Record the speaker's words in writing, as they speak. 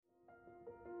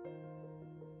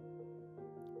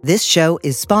This show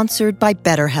is sponsored by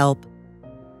BetterHelp.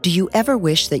 Do you ever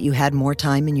wish that you had more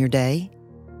time in your day?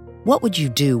 What would you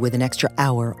do with an extra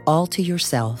hour all to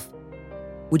yourself?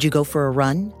 Would you go for a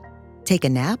run? Take a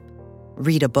nap?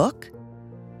 Read a book?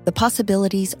 The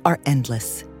possibilities are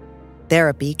endless.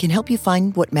 Therapy can help you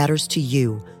find what matters to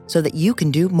you so that you can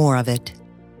do more of it.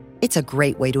 It's a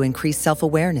great way to increase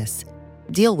self-awareness,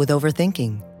 deal with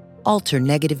overthinking, alter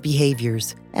negative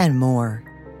behaviors, and more.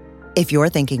 If you're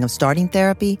thinking of starting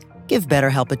therapy, give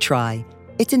BetterHelp a try.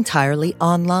 It's entirely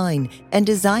online and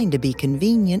designed to be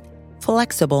convenient,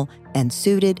 flexible, and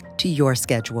suited to your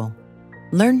schedule.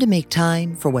 Learn to make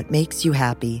time for what makes you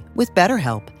happy with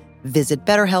BetterHelp. Visit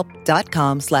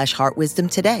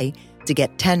BetterHelp.com/heartwisdom today to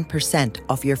get 10%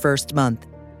 off your first month.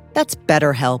 That's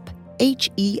BetterHelp,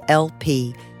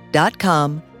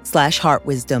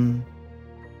 HELP.com/heartwisdom.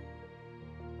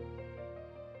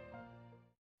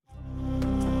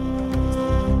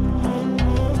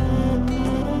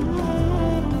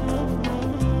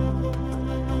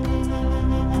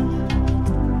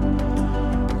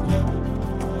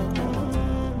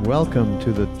 Welcome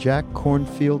to the Jack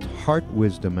Kornfield Heart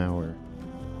Wisdom Hour.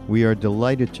 We are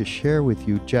delighted to share with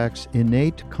you Jack's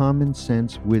innate common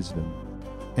sense wisdom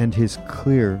and his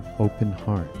clear, open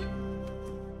heart.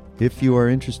 If you are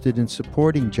interested in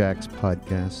supporting Jack's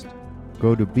podcast,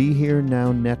 go to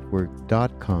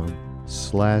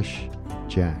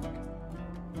BeHereNowNetwork.com/Jack.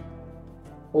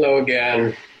 Hello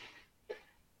again.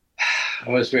 I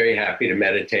was very happy to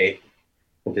meditate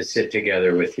and to sit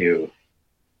together with you.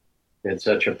 It's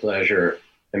such a pleasure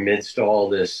amidst all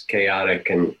this chaotic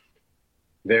and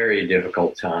very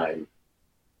difficult time.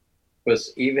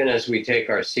 Because even as we take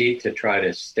our seat to try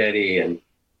to steady and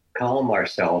calm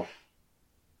ourselves,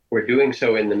 we're doing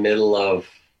so in the middle of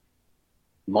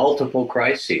multiple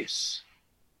crises.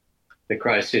 The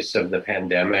crisis of the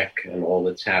pandemic and all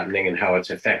that's happening and how it's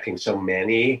affecting so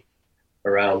many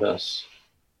around us.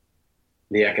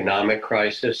 The economic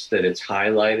crisis that it's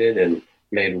highlighted and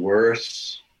made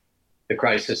worse. The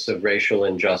crisis of racial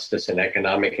injustice and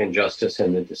economic injustice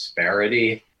and the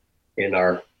disparity in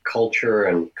our culture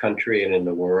and country and in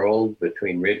the world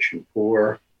between rich and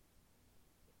poor.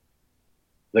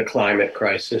 The climate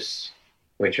crisis,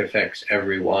 which affects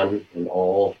everyone and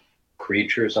all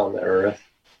creatures on the earth.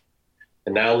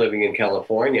 And now living in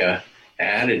California,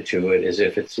 added to it as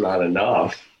if it's not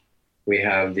enough, we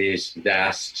have these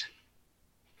vast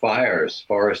fires,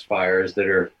 forest fires that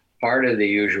are part of the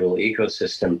usual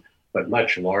ecosystem, but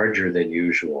much larger than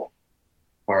usual,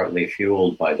 partly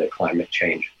fueled by the climate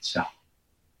change itself.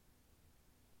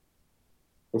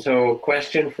 And so,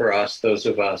 question for us, those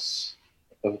of us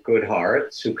of good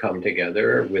hearts who come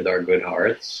together with our good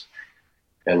hearts,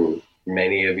 and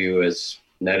many of you as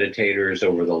meditators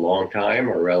over the long time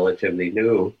or relatively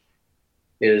new,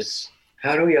 is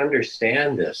how do we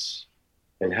understand this?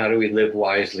 And how do we live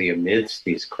wisely amidst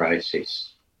these crises?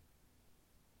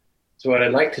 So what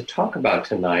I'd like to talk about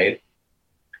tonight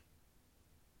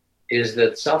is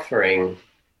that suffering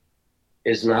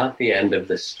is not the end of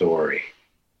the story.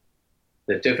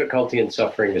 That difficulty and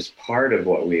suffering is part of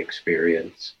what we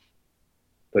experience,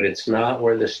 but it's not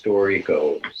where the story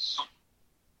goes.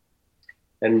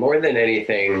 And more than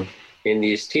anything, in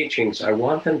these teachings, I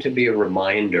want them to be a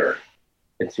reminder.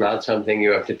 It's not something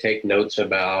you have to take notes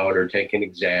about or take an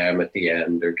exam at the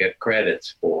end or get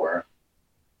credits for.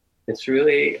 It's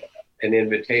really an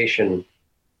invitation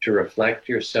to reflect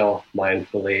yourself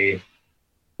mindfully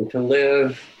and to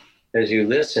live as you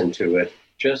listen to it,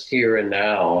 just here and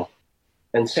now,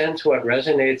 and sense what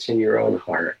resonates in your own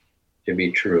heart to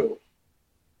be true.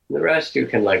 And the rest you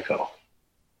can let go.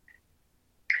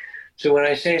 So when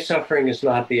I say suffering is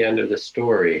not the end of the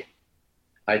story,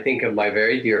 I think of my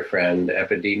very dear friend,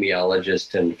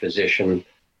 epidemiologist and physician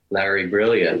Larry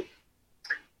Brilliant,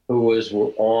 who was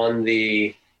on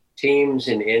the teams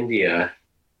in India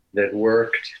that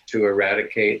worked to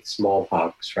eradicate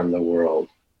smallpox from the world.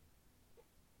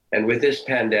 And with this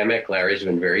pandemic, Larry's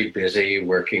been very busy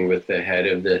working with the head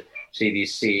of the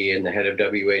CDC and the head of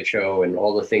WHO and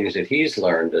all the things that he's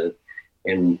learned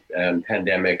in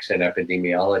pandemics and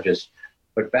epidemiologists.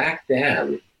 But back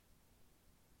then,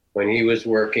 when he was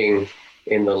working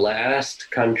in the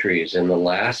last countries, in the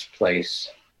last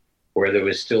place where there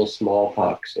was still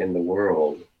smallpox in the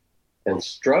world, and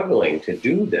struggling to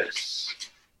do this,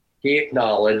 he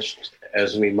acknowledged,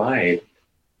 as we might,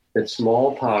 that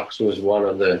smallpox was one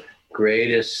of the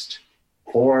greatest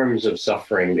forms of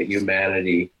suffering that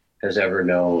humanity has ever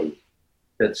known.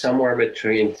 That somewhere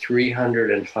between 300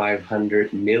 and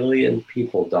 500 million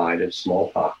people died of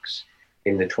smallpox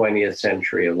in the 20th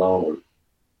century alone.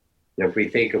 And if we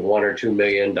think of 1 or 2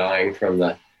 million dying from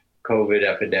the COVID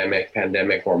epidemic,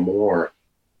 pandemic, or more.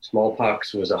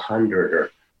 Smallpox was 100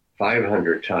 or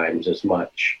 500 times as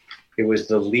much. It was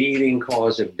the leading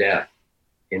cause of death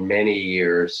in many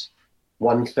years.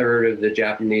 1/3 of the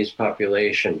Japanese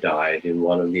population died in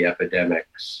one of the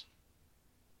epidemics.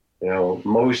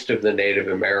 Most of the Native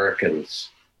Americans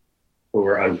who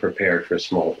were unprepared for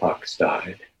smallpox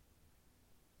died.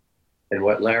 And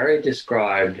what Larry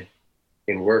described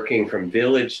in working from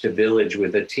village to village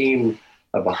with a team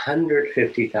of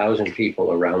 150,000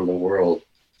 people around the world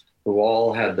who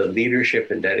all had the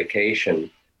leadership and dedication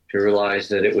to realize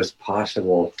that it was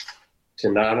possible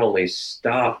to not only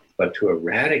stop, but to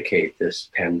eradicate this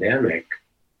pandemic.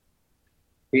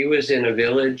 He was in a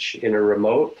village in a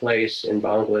remote place in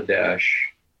Bangladesh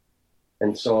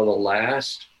and saw the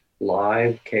last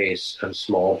live case of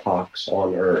smallpox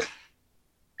on earth.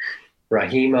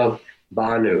 Rahima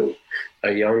Banu,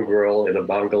 a young girl in a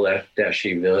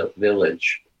Bangladeshi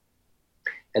village.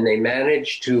 And they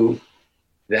managed to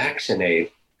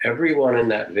vaccinate everyone in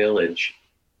that village,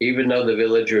 even though the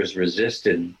villagers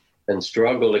resisted and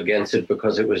struggled against it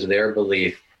because it was their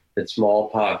belief that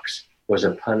smallpox was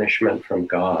a punishment from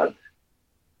God.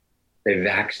 They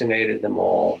vaccinated them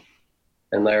all.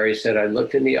 And Larry said, I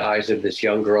looked in the eyes of this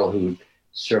young girl who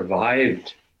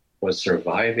was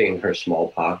surviving her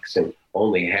smallpox, and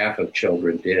only half of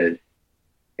children did.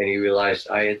 And he realized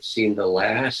I had seen the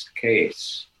last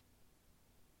case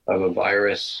of a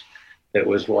virus that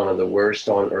was one of the worst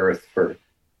on earth for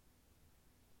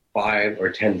 5,000 or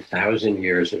 10,000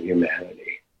 years of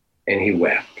humanity. And he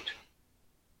wept.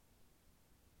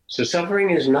 So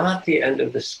suffering is not the end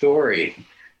of the story.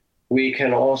 We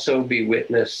can also be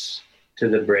witness to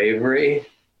the bravery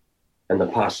and the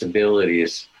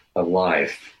possibilities of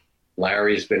life.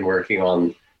 Larry's been working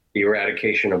on the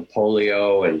eradication of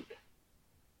polio and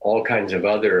all kinds of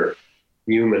other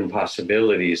human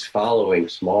possibilities following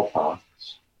smallpox.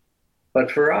 But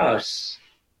for us,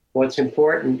 what's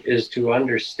important is to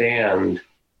understand,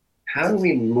 how do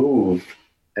we move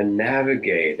and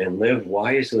navigate and live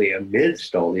wisely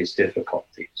amidst all these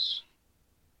difficulties?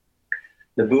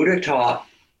 The Buddha taught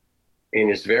in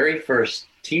his very first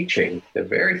teaching, the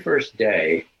very first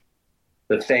day,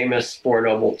 the famous Four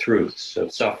Noble Truths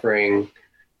of suffering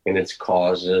and its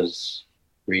causes,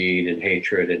 greed and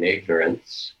hatred and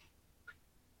ignorance.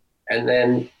 And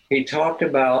then he talked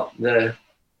about the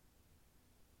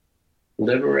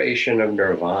liberation of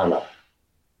nirvana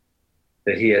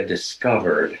that he had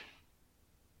discovered,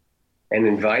 and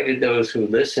invited those who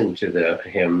listened to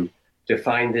him to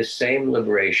find this same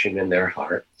liberation in their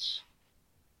hearts.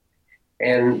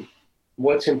 And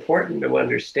what's important to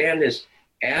understand is,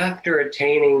 after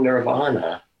attaining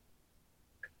nirvana,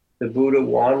 the Buddha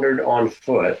wandered on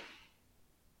foot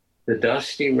the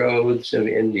dusty roads of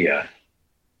India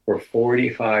for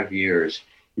 45 years,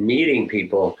 meeting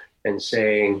people and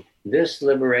saying, this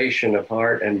liberation of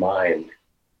heart and mind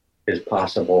is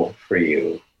possible for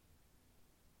you.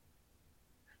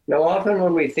 Now, often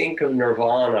when we think of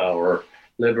nirvana or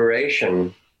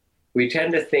liberation, we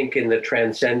tend to think in the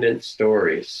transcendent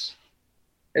stories.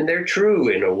 And they're true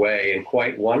in a way and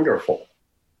quite wonderful.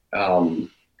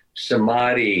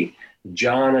 Samadhi,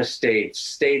 jhana states,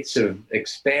 states of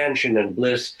expansion and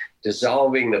bliss,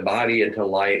 dissolving the body into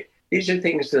light. These are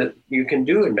things that you can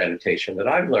do in meditation, that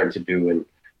I've learned to do in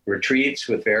retreats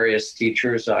with various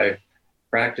teachers I've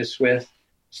practiced with.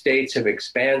 States of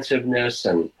expansiveness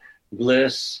and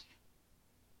bliss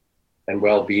and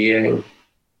well-being.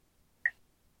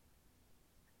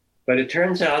 But it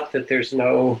turns out that there's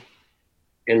no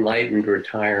enlightened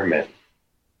retirement,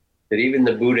 that even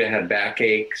the Buddha had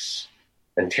backaches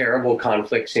and terrible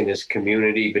conflicts in his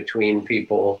community between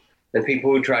people and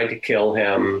people who tried to kill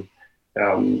him.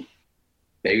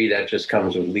 Maybe that just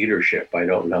comes with leadership, I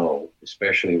don't know,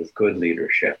 especially with good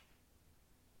leadership.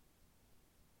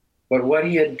 But what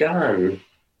he had done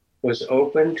was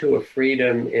open to a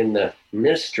freedom in the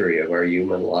mystery of our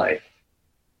human life,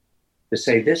 to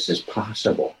say this is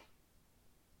possible.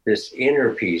 This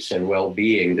inner peace and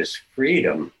well-being, this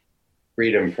freedom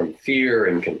from fear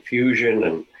and confusion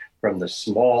and from the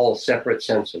small separate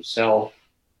sense of self,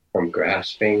 from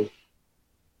grasping,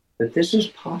 that this is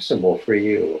possible for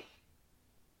you.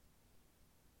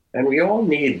 And we all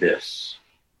need this.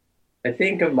 I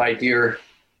think of my dear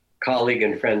colleague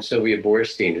and friend Sylvia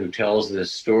Boorstein, who tells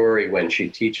this story when she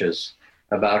teaches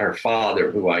about her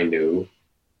father, who I knew.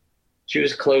 She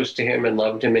was close to him and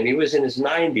loved him, and he was in his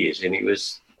 90s, and he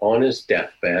was on his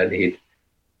deathbed. He'd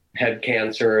had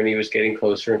cancer, and he was getting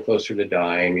closer and closer to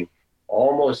dying,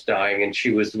 almost dying, and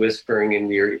she was whispering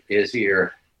in his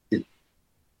ear,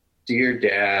 "Dear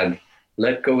Dad,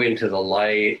 let go into the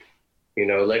light.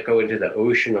 let go into the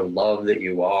ocean of love that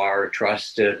you are,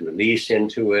 trust it, release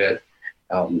into it,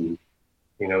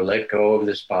 let go of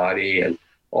this body, and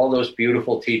all those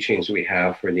beautiful teachings we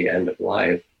have for the end of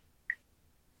life.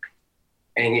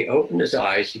 And he opened his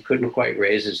eyes. He couldn't quite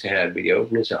raise his head, but he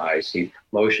opened his eyes. He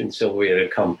motioned Sylvia to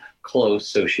come close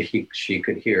so she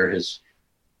could hear his,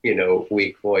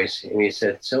 weak voice. And he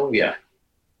said, "Sylvia,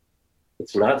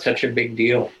 it's not such a big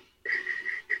deal."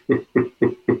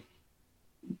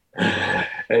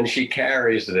 And she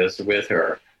carries this with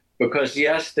her because,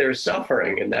 yes, there's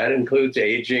suffering, and that includes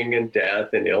aging and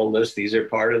death and illness. These are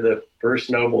part of the first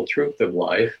noble truth of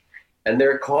life. And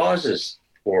there are causes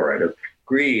for it, of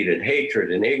greed and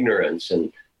hatred and ignorance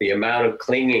and the amount of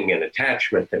clinging and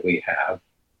attachment that we have.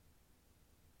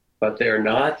 But they're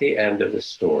not the end of the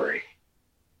story.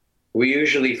 We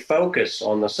usually focus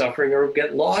on the suffering or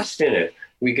get lost in it.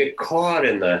 We get caught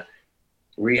in the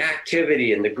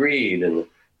reactivity and the greed and the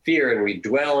fear, and we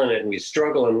dwell in it and we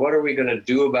struggle, and what are we going to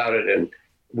do about it? And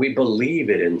we believe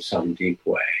it in some deep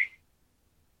way.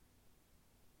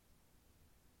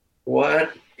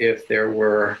 What if there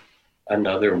were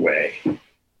another way?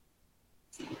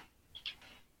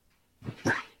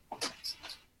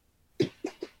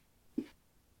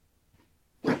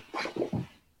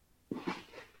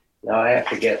 Now I have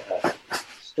to get a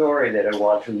story that I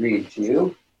want to read to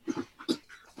you.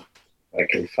 I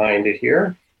can find it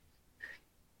here.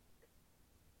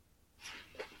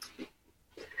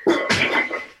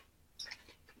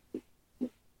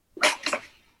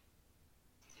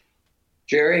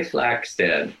 Jerry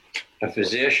Flaxted, a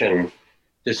physician,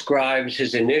 describes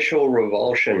his initial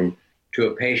revulsion to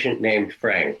a patient named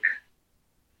Frank.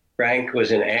 Frank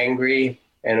was an angry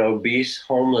and obese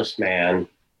homeless man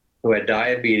who had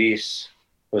diabetes,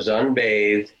 was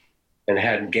unbathed, and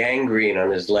had gangrene on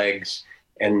his legs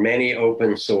and many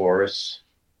open sores.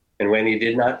 And when he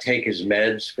did not take his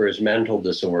meds for his mental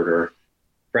disorder,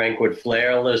 Frank would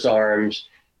flail his arms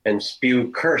and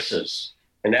spew curses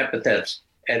and epithets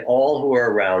at all who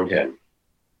were around him.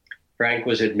 Frank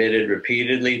was admitted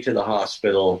repeatedly to the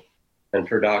hospital, and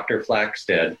for Dr.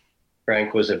 Flaxted,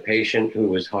 Frank was a patient who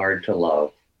was hard to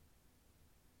love.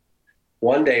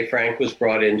 One day, Frank was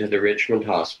brought into the Richmond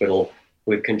Hospital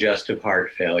with congestive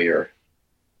heart failure.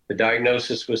 The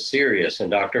diagnosis was serious,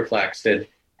 and Dr. Flaxted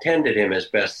tended him as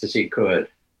best as he could.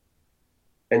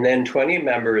 And then 20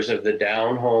 members of the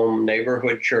down-home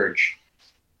neighborhood church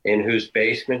in whose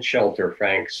basement shelter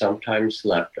Frank sometimes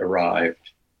slept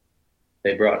arrived.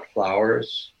 They brought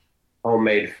flowers,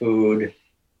 homemade food.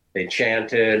 They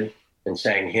chanted and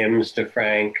sang hymns to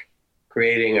Frank,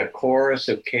 creating a chorus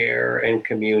of care and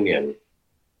communion.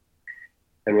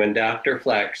 And when Dr.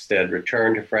 Flaxted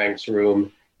returned to Frank's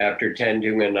room after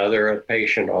tending another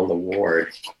patient on the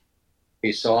ward,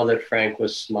 he saw that Frank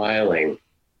was smiling,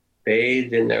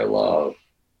 bathed in their love.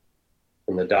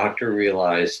 And the doctor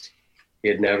realized he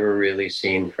had never really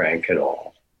seen Frank at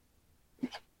all.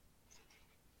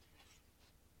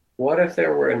 What if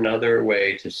there were another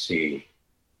way to see,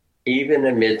 even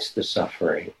amidst the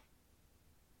suffering?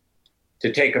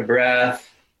 To take a breath,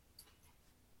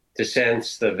 to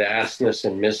sense the vastness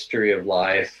and mystery of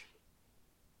life.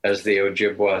 As the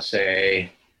Ojibwa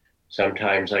say,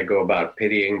 sometimes I go about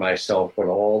pitying myself when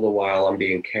all the while I'm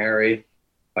being carried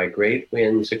by great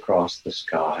winds across the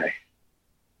sky.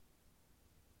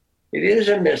 It is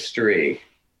a mystery.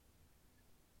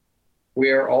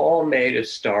 We are all made of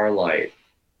starlight.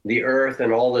 The earth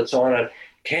and all that's on it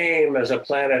came as a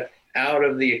planet out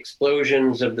of the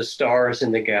explosions of the stars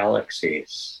in the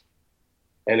galaxies.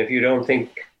 And if you don't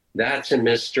think that's a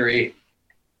mystery,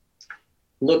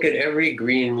 look at every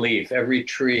green leaf, every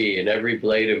tree, and every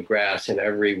blade of grass, and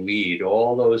every weed,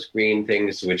 all those green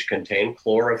things which contain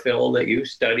chlorophyll that you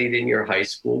studied in your high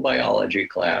school biology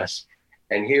class.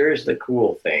 And here's the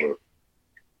cool thing,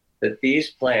 that these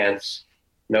plants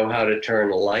know how to turn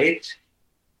light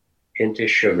into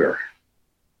sugar.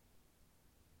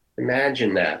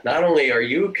 Imagine that. Not only are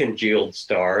you congealed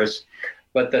stars,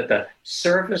 but that the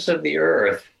surface of the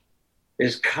earth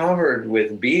is covered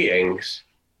with beings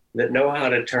that know how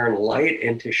to turn light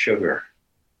into sugar,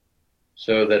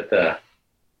 so that the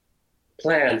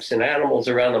plants and animals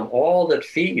around them, all that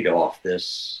feed off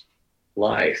this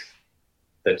life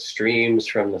that streams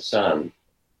from the sun,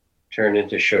 turn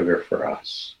into sugar for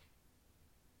us.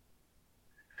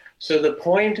 So the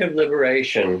point of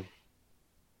liberation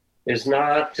is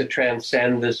not to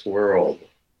transcend this world,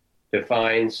 to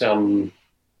find some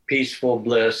peaceful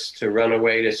bliss, to run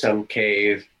away to some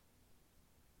cave.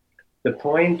 The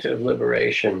point of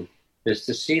liberation is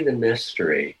to see the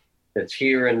mystery that's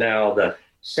here and now, the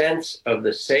sense of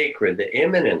the sacred, the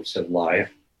immanence of life.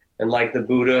 And like the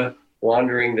Buddha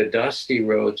wandering the dusty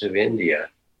roads of India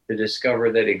to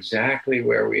discover that exactly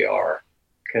where we are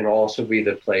can also be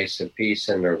the place of peace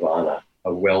and nirvana,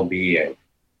 of well-being.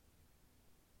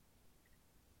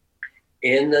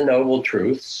 In the noble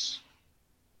truths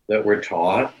that we're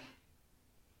taught,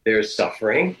 there's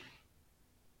suffering.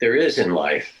 There is in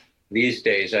life. These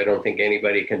days, I don't think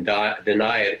anybody can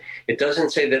deny it. It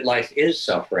doesn't say that life is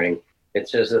suffering. It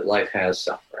says that life has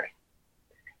suffering.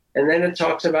 And then it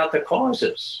talks about the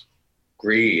causes: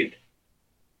 greed,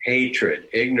 hatred,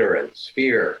 ignorance,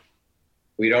 fear.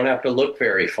 We don't have to look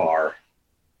very far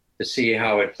to see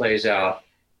how it plays out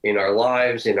in our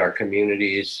lives, in our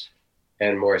communities,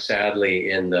 and more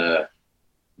sadly, in the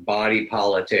body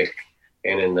politic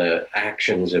and in the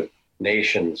actions of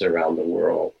nations around the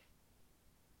world.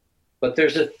 But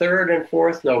there's a third and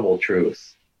fourth noble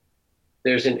truth.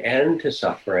 There's an end to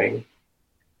suffering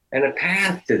and a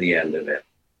path to the end of it.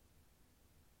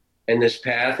 And this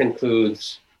path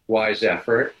includes wise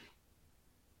effort,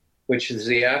 which is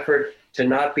the effort to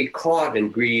not be caught in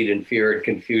greed and fear and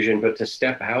confusion, but to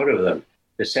step out of them,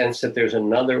 to sense that there's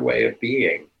another way of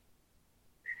being.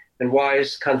 And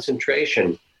wise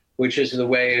concentration, which is the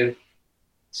way of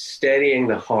steadying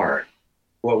the heart,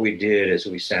 what we did as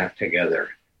we sat together,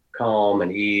 calm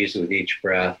and ease with each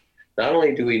breath. Not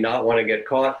only do we not want to get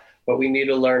caught, but we need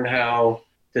to learn how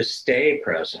to stay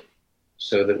present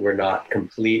so that we're not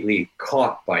completely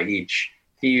caught by each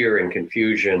fear and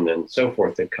confusion and so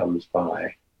forth that comes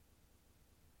by.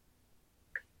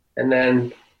 And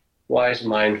then wise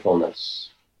mindfulness,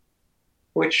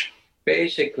 which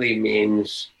basically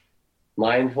means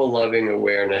mindful, loving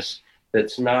awareness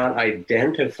that's not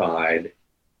identified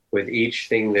with each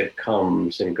thing that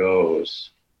comes and goes.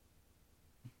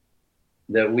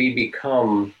 That we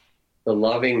become the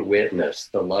loving witness,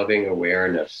 the loving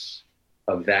awareness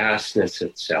of vastness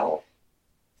itself,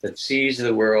 that sees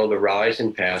the world arise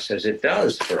and pass as it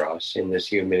does for us in this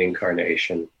human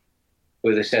incarnation,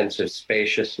 with a sense of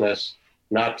spaciousness,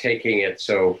 not taking it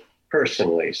so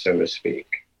personally, so to speak.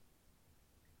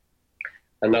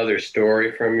 Another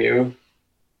story from you.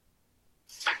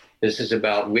 This is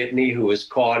about Whitney, who was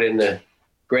caught in the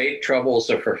great troubles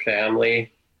of her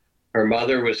family. Her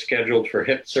mother was scheduled for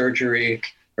hip surgery.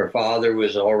 Her father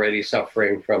was already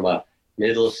suffering from a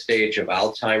middle stage of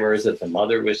Alzheimer's that the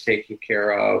mother was taking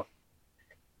care of.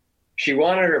 She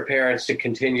wanted her parents to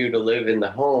continue to live in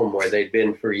the home where they'd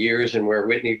been for years and where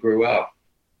Whitney grew up.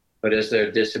 But as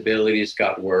their disabilities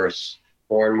got worse,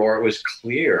 more and more it was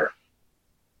clear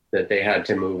that they had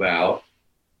to move out.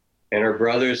 And her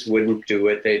brothers wouldn't do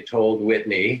it. They told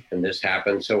Whitney, and this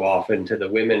happened so often to the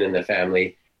women in the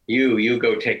family, you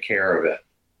go take care of it.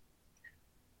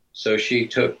 So she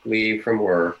took leave from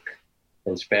work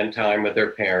and spent time with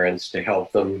her parents to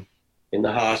help them in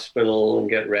the hospital and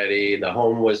get ready. The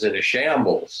home was in a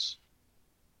shambles.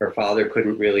 Her father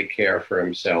couldn't really care for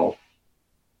himself.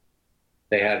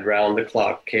 They had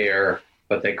round-the-clock care,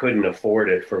 but they couldn't afford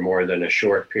it for more than a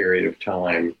short period of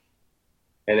time.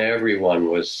 And everyone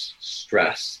was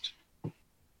stressed.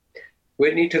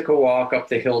 Whitney took a walk up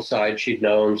the hillside she'd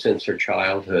known since her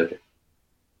childhood.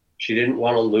 She didn't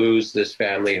want to lose this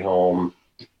family home.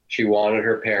 She wanted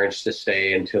her parents to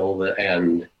stay until the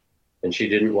end, and she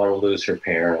didn't want to lose her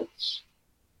parents.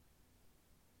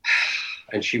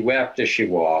 And she wept as she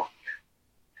walked.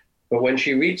 But when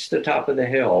she reached the top of the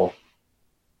hill,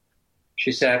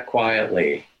 she sat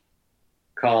quietly,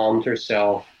 calmed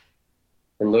herself,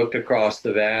 and looked across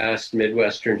the vast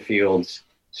Midwestern fields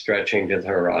stretching to the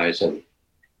horizon.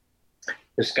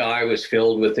 The sky was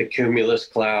filled with the cumulus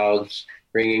clouds,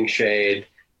 bringing shade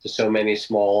to so many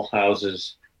small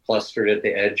houses clustered at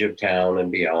the edge of town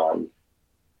and beyond.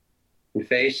 And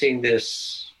facing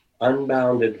this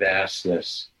unbounded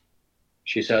vastness,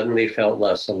 she suddenly felt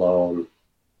less alone.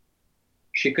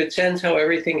 She could sense how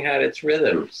everything had its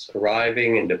rhythms,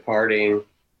 arriving and departing,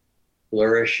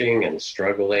 flourishing and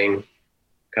struggling,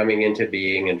 coming into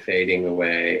being and fading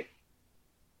away.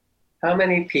 How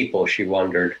many people, she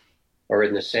wondered, are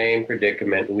in the same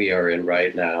predicament we are in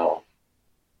right now?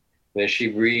 And as she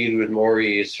breathed with more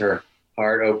ease, her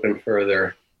heart opened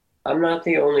further. I'm not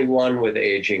the only one with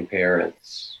aging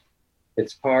parents.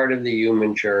 It's part of the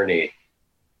human journey.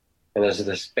 And as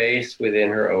the space within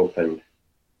her opened,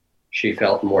 she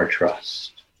felt more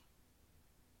trust.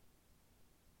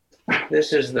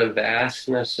 This is the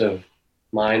vastness of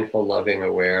mindful, loving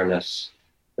awareness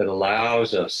that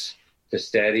allows us to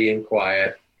steady and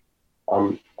quiet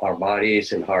our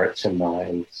bodies and hearts and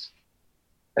minds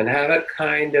and have a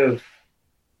kind of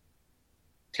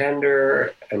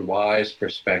tender and wise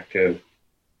perspective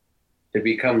to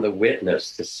become the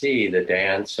witness, to see the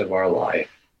dance of our life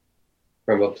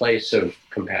from a place of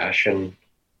compassion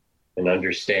and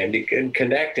understanding and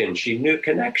connecting. She knew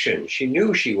connection. She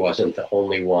knew she wasn't the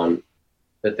only one,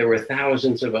 that there were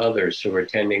thousands of others who were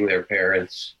tending their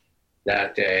parents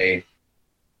that day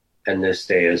and this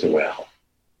day as well.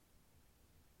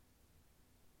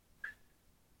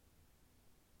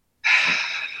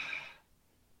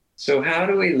 So how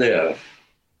do we live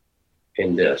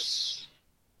in this?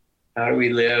 How do we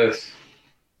live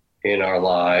in our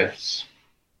lives?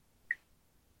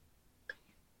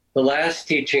 The last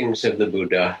teachings of the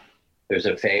Buddha, there's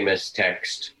a famous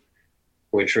text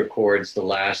which records the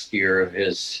last year of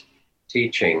his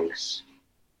teachings.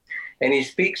 And he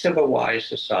speaks of a wise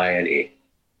society.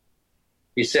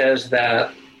 He says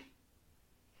that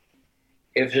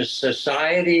if a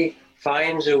society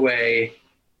finds a way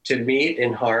to meet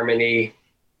in harmony,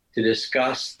 to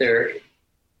discuss their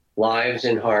lives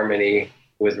in harmony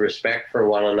with respect for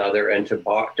one another, and to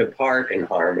depart in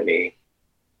harmony,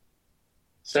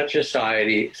 such a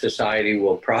society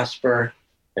will prosper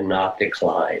and not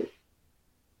decline.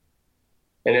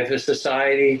 And if a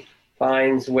society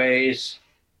finds ways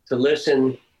to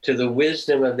listen to the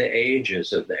wisdom of the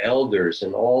ages, of the elders,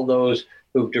 and all those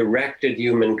who've directed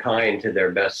humankind to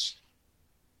their best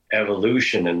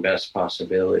evolution and best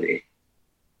possibility,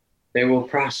 they will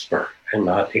prosper and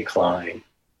not decline.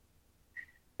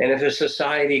 And if a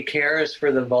society cares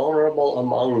for the vulnerable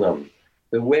among them,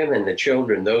 the women, the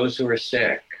children, those who are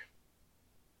sick,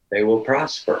 they will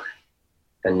prosper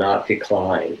and not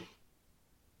decline.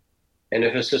 And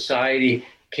if a society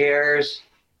cares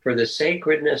for the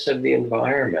sacredness of the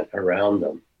environment around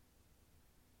them,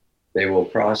 they will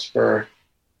prosper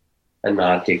and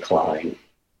not decline.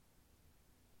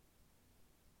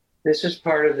 This is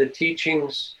part of the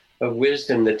teachings of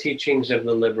wisdom, the teachings of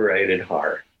the liberated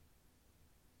heart.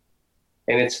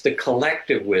 And it's the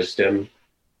collective wisdom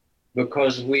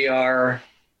because we are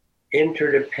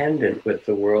interdependent with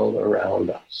the world around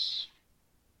us.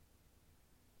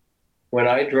 When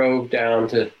I drove down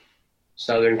to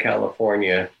Southern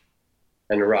California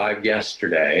and arrived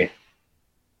yesterday,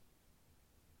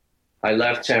 I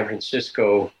left San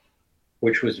Francisco,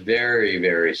 which was very,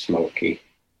 very smoky,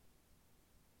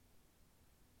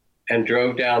 and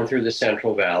drove down through the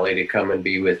Central Valley to come and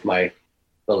be with my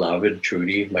beloved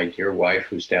Trudy, my dear wife,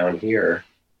 who's down here.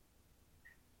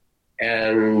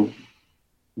 And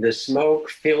the smoke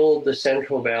filled the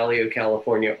Central Valley of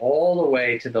California all the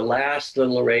way to the last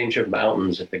little range of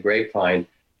mountains at the Grapevine,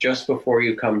 just before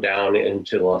you come down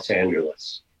into Los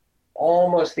Angeles.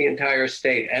 Almost the entire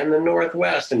state and the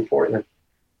Northwest in Portland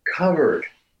covered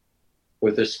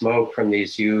with the smoke from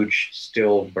these huge,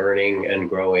 still burning and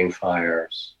growing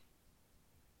fires.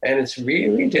 And it's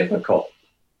really difficult.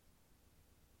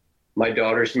 My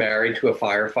daughter's married to a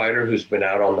firefighter who's been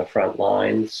out on the front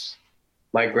lines.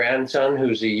 My grandson,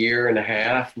 who's a year and a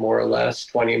half, more or less,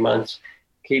 20 months,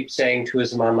 keeps saying to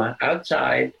his mama,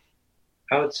 outside,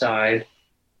 outside,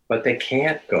 but they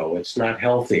can't go. It's not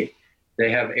healthy.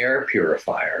 They have air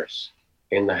purifiers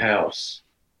in the house.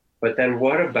 But then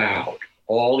what about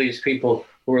all these people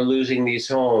who are losing these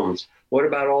homes? What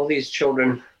about all these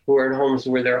children who are in homes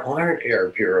where there aren't air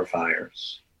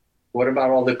purifiers? What about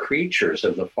all the creatures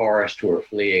of the forest who are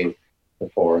fleeing the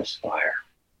forest fire?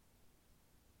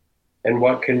 And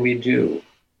what can we do?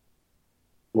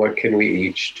 What can we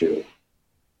each do?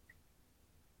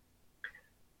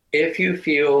 If you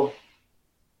feel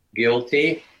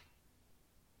guilty,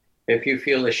 if you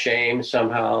feel ashamed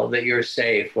somehow that you're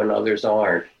safe when others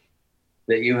aren't,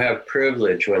 that you have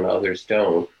privilege when others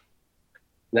don't,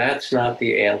 that's not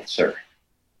the answer.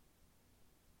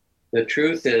 The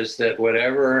truth is that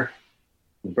whatever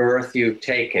birth you've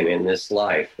taken in this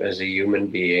life as a human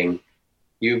being,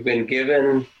 you've been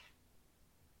given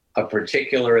a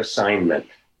particular assignment.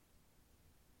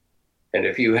 And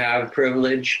if you have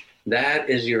privilege, that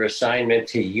is your assignment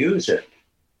to use it,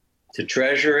 to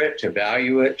treasure it, to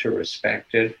value it, to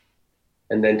respect it,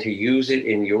 and then to use it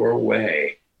in your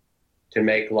way to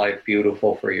make life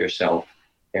beautiful for yourself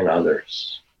and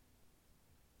others.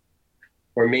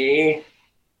 For me,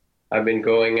 I've been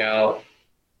going out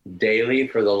daily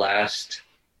for the last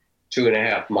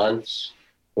 2.5 months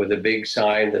with a big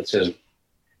sign that says,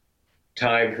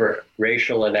 time for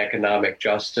racial and economic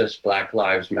justice, Black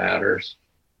Lives Matters.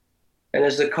 And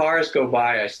as the cars go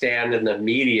by, I stand in the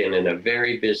median in a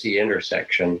very busy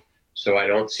intersection so I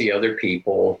don't see other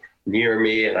people near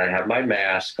me, and I have my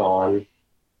mask on.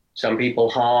 Some people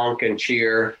honk and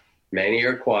cheer, many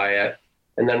are quiet.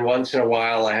 And then once in a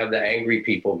while, I have the angry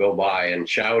people go by and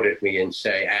shout at me and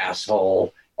say,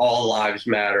 asshole, all lives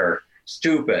matter,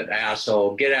 stupid,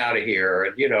 asshole, get out of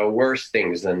here, worse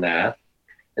things than that.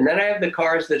 And then I have the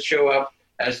cars that show up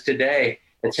as today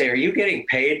and say, are you getting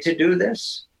paid to do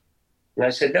this? And I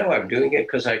said, no, I'm doing it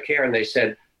because I care. And they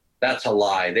said, that's a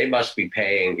lie. They must be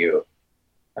paying you.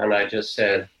 And I just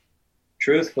said,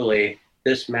 truthfully,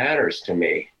 this matters to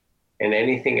me. And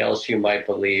anything else you might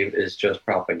believe is just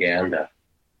propaganda.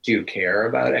 Do you care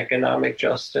about economic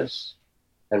justice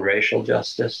and racial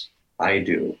justice? I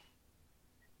do.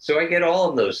 So I get all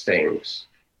of those things,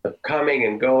 the coming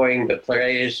and going, the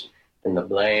praise and the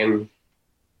blame.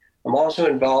 I'm also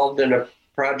involved in a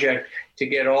project to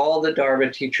get all the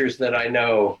Dharma teachers that I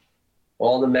know,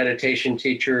 all the meditation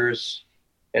teachers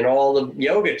and all the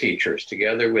yoga teachers,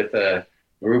 together with a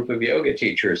group of yoga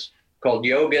teachers called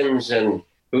Yogins and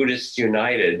Buddhists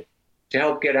United, to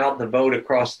help get out the vote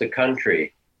across the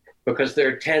country, because there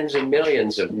are tens of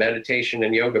millions of meditation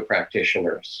and yoga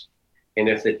practitioners. And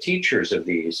if the teachers of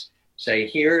these say,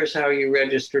 here's how you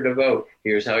register to vote,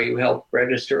 here's how you help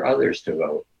register others to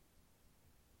vote,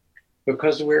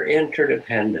 because we're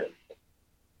interdependent.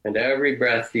 And every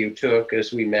breath you took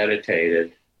as we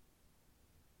meditated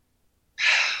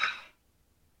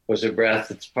was a breath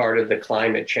that's part of the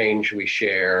climate change we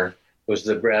share, was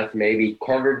the breath maybe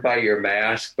covered by your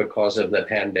mask because of the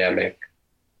pandemic,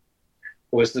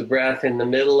 was the breath in the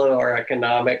middle of our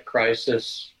economic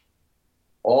crisis,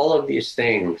 all of these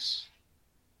things.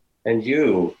 And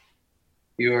you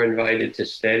are invited to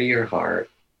steady your heart.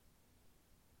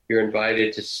 You're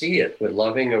invited to see it with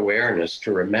loving awareness,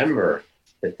 to remember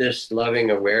that this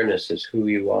loving awareness is who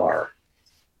you are,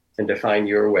 and to find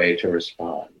your way to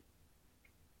respond.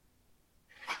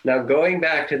 Now, going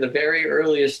back to the very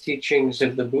earliest teachings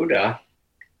of the Buddha,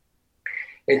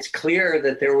 it's clear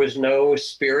that there was no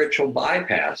spiritual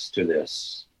bypass to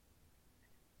this.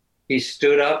 He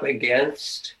stood up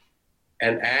against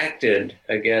and acted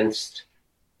against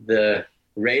the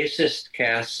racist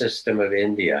caste system of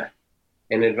India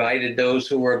and invited those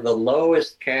who were of the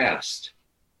lowest caste,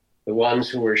 the ones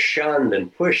who were shunned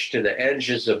and pushed to the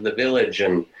edges of the village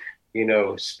and,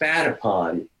 spat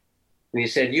upon. And he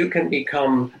said, you can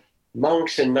become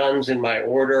monks and nuns in my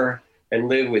order and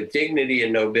live with dignity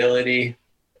and nobility.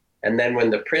 And then when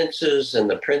the princes and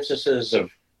the princesses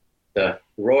of the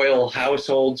royal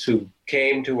households who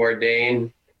came to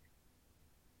ordain,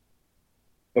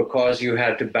 because you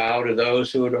had to bow to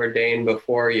those who had ordained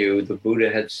before you, the Buddha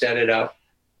had set it up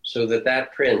so that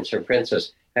that prince or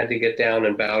princess had to get down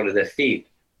and bow to the feet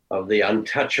of the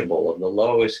untouchable, of the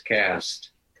lowest caste,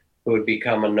 who would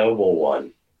become a noble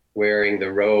one, wearing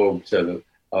the robes of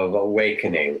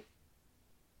awakening.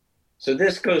 So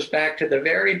this goes back to the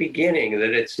very beginning,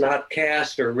 that it's not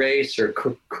caste or race or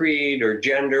creed or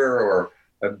gender or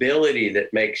ability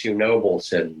that makes you noble,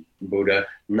 said Buddha,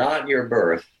 not your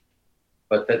birth,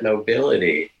 but that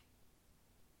nobility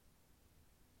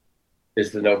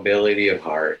is the nobility of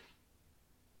heart,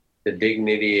 the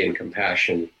dignity and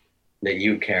compassion that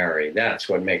you carry. That's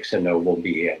what makes a noble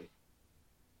being.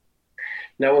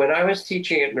 Now, when I was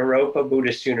teaching at Naropa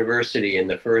Buddhist University in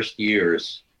the first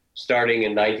years, starting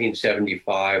in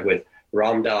 1975 with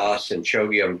Ram Dass and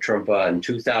Chogyam Trungpa and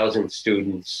 2,000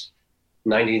 students,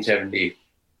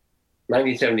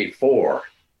 1974,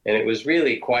 and it was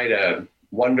really quite a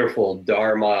wonderful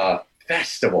Dharma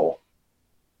festival.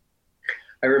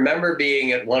 I remember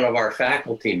being at one of our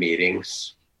faculty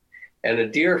meetings, and a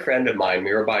dear friend of mine,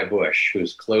 Mirabai Bush,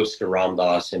 who's close to Ram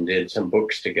Dass and did some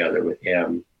books together with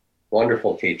him,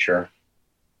 wonderful teacher.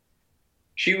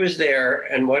 She was there,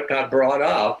 and what got brought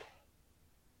up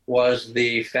was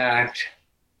the fact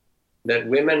that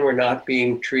women were not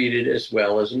being treated as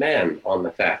well as men on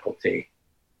the faculty.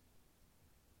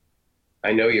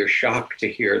 I know you're shocked to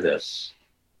hear this.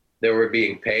 They were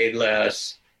being paid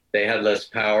less, they had less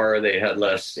power, they had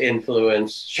less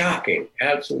influence. Shocking,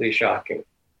 absolutely shocking.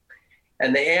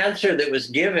 And the answer that was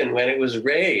given when it was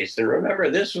raised, and remember,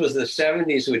 this was the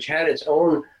 70s, which had its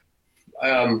own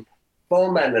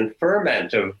foment and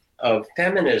ferment of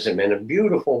feminism in a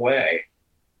beautiful way.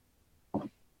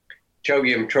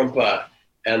 Chogyam Trungpa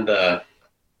and the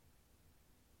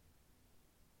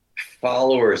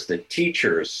followers, the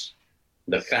teachers,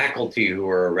 the faculty who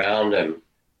were around him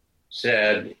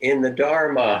said, in the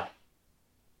Dharma,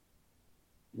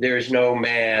 there's no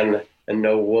man and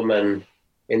no woman.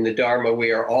 In the Dharma, we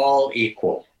are all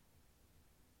equal.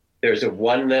 There's a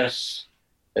oneness,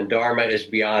 and Dharma is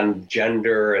beyond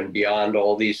gender and beyond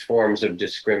all these forms of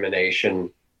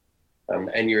discrimination.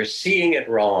 And you're seeing it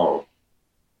wrong.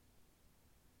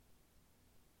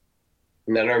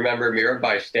 And then I remember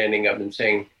Mirabai standing up and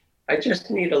saying, I just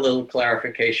need a little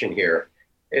clarification here.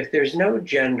 If there's no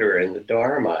gender in the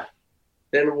Dharma,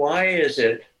 then why is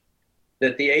it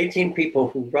that the 18 people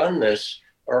who run this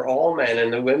are all men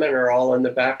and the women are all in the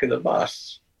back of the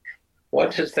bus.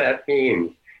 What does that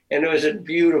mean? And it was a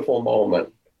beautiful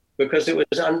moment because it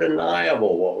was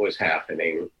undeniable what was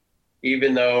happening,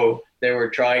 even though they were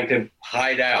trying to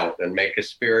hide out and make a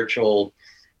spiritual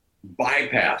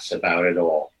bypass about it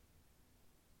all.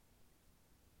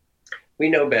 We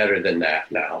know better than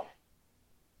that now,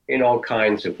 in all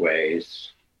kinds of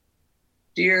ways.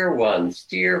 Dear ones,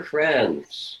 dear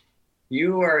friends,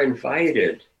 you are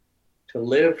invited to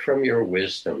live from your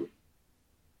wisdom.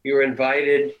 You are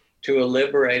invited to a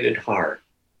liberated heart.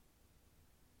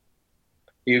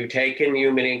 You've taken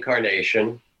human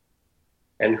incarnation,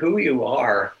 and who you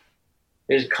are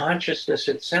is consciousness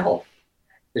itself,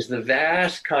 is the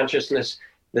vast consciousness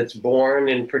that's born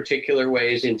in particular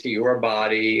ways into your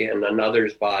body and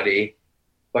another's body.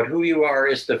 But who you are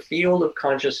is the field of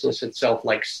consciousness itself,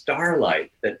 like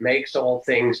starlight that makes all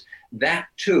things. That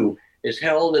too is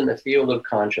held in the field of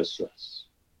consciousness.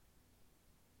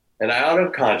 And out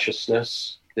of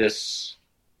consciousness, this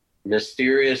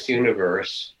mysterious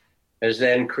universe has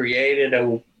then created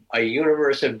a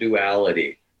universe of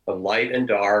duality, of light and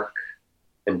dark,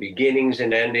 and beginnings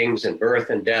and endings, and birth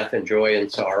and death, and joy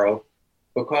and sorrow.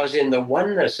 Because in the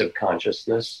oneness of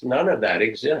consciousness, none of that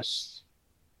exists.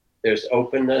 There's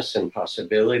openness and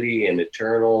possibility and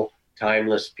eternal,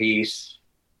 timeless peace.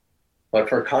 But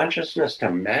for consciousness to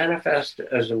manifest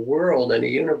as a world and a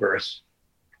universe,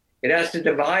 it has to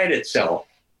divide itself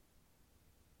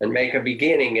and make a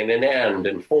beginning and an end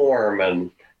and form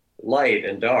and light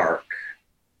and dark.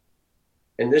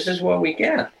 And this is what we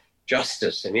get: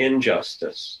 justice and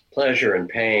injustice, pleasure and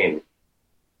pain.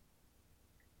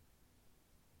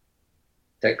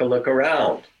 Take a look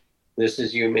around. This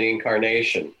is human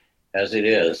incarnation as it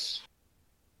is.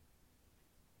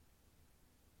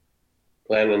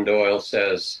 Glennon Doyle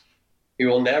says, "You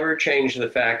will never change the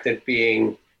fact that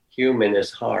being human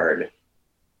is hard.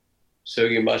 So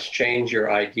you must change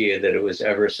your idea that it was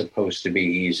ever supposed to be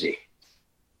easy."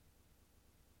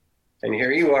 And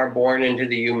here you are, born into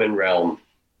the human realm,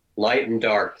 light and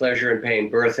dark, pleasure and pain,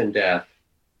 birth and death,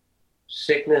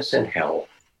 sickness and health.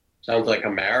 Sounds like a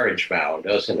marriage vow,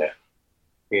 doesn't it?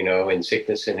 You know, in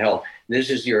sickness and health. This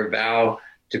is your vow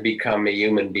to become a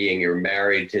human being. You're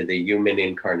married to the human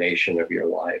incarnation of your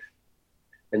life.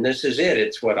 And this is it.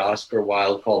 It's what Oscar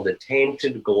Wilde called the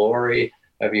tainted glory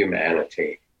of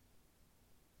humanity.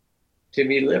 To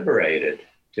be liberated,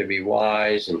 to be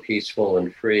wise and peaceful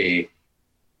and free,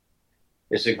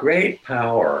 is a great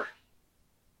power.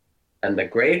 And the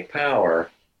great power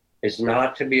is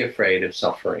not to be afraid of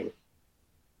suffering,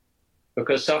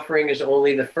 because suffering is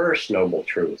only the first noble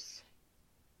truth.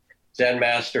 Zen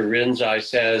Master Rinzai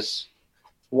says,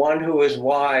 one who is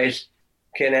wise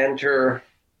can enter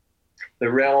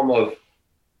the realm of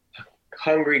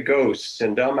hungry ghosts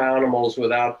and dumb animals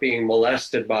without being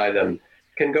molested by them,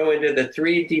 can go into the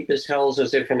three deepest hells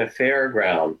as if in a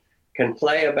fairground, can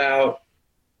play about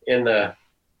in the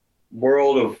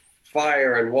world of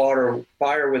fire and water,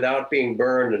 fire without being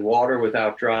burned and water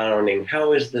without drowning.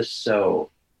 How is this so?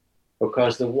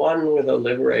 Because the one with a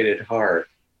liberated heart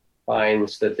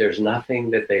finds that there's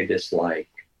nothing that they dislike.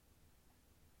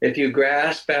 If you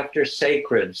grasp after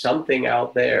sacred, something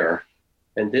out there,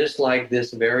 and dislike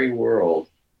this very world,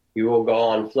 you will go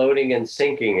on floating and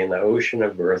sinking in the ocean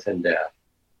of birth and death.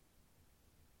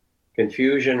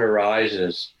 Confusion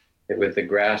arises with the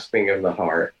grasping of the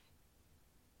heart.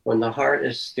 When the heart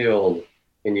is stilled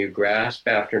and you grasp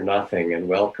after nothing and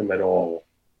welcome it all,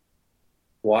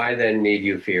 why then need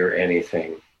you fear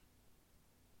anything?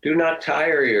 Do not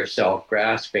tire yourself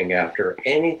grasping after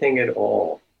anything at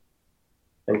all.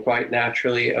 And quite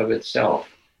naturally of itself,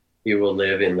 you will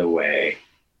live in the way.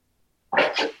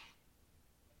 I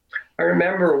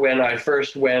remember when I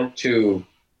first went to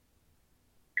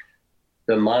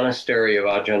the monastery of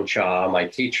Ajahn Chah, my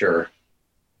teacher,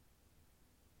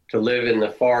 to live in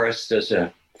the forest as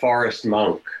a forest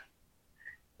monk.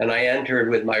 And I entered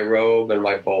with my robe and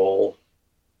my bowl.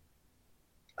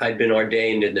 I'd been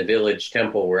ordained in the village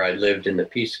temple where I lived in the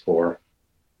Peace Corps,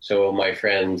 so my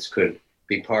friends could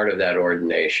be part of that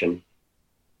ordination.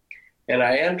 And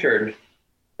I entered,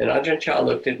 and Ajahn Chah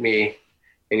looked at me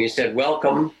and he said,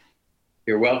 "Welcome.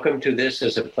 You're welcome to this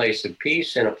as a place of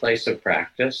peace and a place of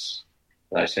practice."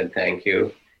 And I said, "Thank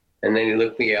you." And then he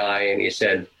looked me in the eye and he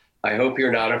said, "I hope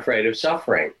you're not afraid of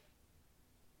suffering."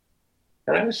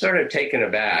 And I was sort of taken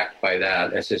aback by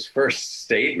that as his first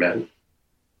statement.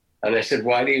 And I said,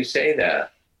 "Why do you say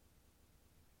that?"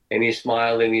 And he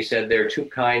smiled and he said, "There are two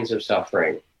kinds of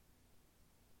suffering."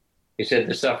 He said,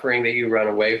 "The suffering that you run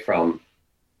away from,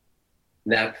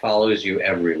 that follows you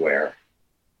everywhere.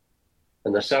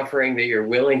 and the suffering that you're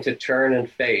willing to turn and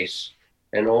face,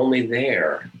 and only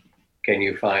there can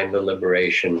you find the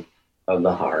liberation of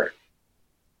the heart.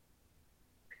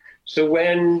 So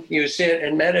when you sit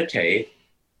and meditate,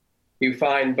 you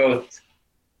find both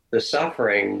the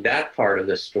suffering, that part of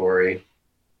the story,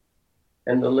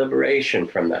 and the liberation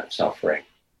from that suffering,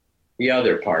 the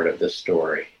other part of the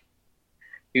story.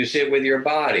 You sit with your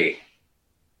body,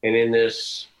 and in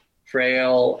this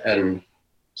frail and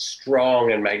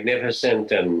strong and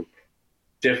magnificent and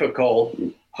difficult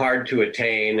and hard to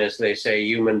attain, as they say,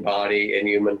 human body in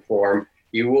human form,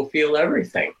 you will feel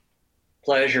everything: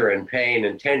 pleasure and pain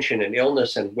and tension and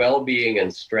illness and well-being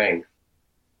and strength.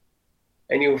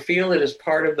 And you feel it as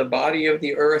part of the body of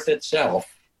the earth itself.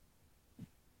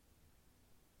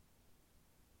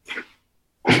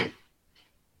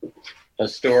 A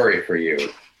story for you.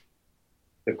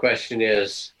 The question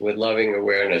is, with loving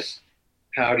awareness,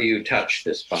 how do you touch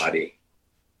this body?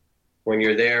 When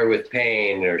you're there with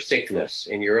pain or sickness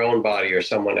in your own body or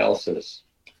someone else's,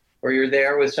 or you're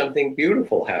there with something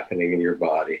beautiful happening in your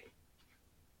body,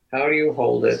 how do you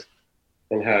hold it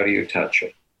and how do you touch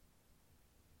it?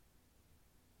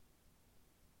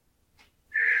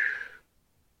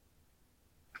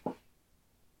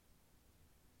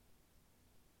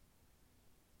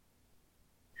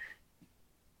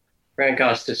 Frank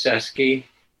Ostaseski,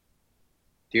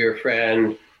 dear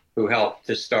friend who helped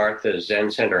to start the Zen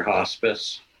Center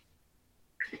Hospice,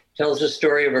 tells the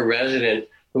story of a resident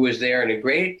who was there in a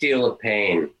great deal of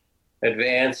pain,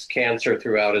 advanced cancer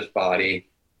throughout his body,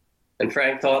 and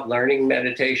Frank thought learning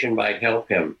meditation might help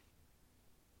him.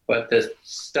 But the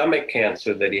stomach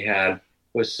cancer that he had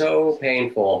was so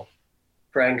painful,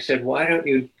 Frank said, why don't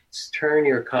you turn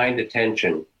your kind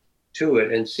attention to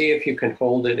it and see if you can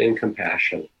hold it in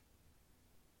compassion?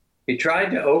 He tried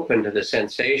to open to the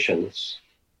sensations.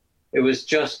 It was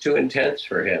just too intense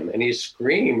for him. And he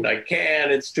screamed, I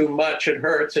can't, it's too much, it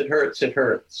hurts, it hurts, it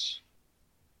hurts.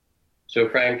 So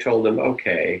Frank told him,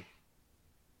 okay,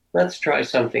 let's try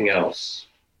something else.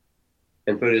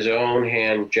 And put his own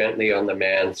hand gently on the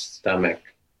man's stomach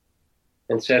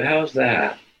and said, how's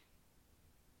that?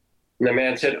 And the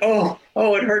man said, oh,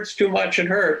 it hurts too much, it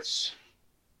hurts.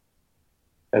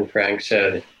 And Frank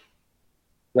said,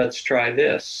 let's try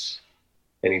this.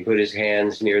 And he put his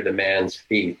hands near the man's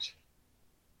feet.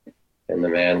 And the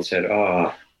man said,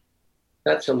 oh,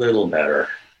 that's a little better.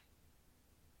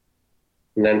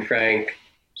 And then Frank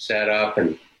sat up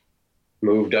and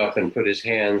moved up and put his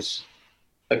hands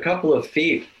a couple of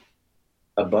feet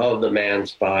above the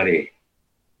man's body.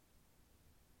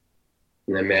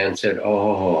 And the man said,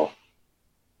 oh,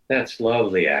 that's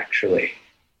lovely, actually.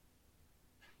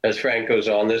 As Frank goes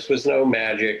on, this was no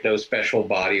magic, no special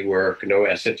body work, no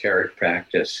esoteric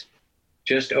practice,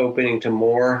 just opening to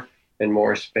more and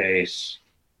more space.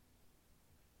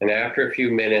 And after a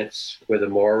few minutes, with a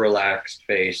more relaxed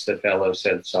face, the fellow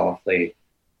said softly,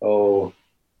 oh,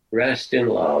 rest in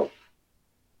love.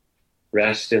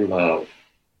 Rest in love.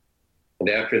 And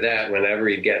after that, whenever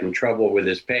he'd get in trouble with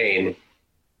his pain,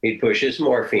 he'd push his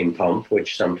morphine pump,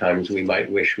 which sometimes we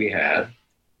might wish we had,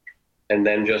 and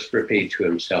then just repeat to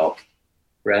himself,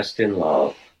 rest in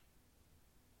love,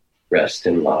 rest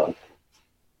in love.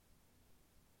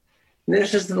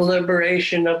 This is the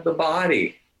liberation of the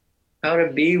body, how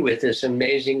to be with this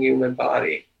amazing human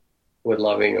body with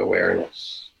loving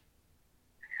awareness.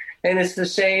 And it's the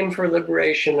same for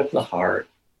liberation of the heart.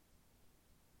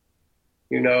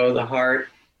 You know, the heart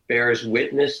bears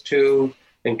witness to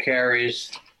and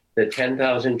carries the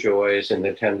 10,000 joys and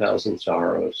the 10,000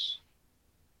 sorrows.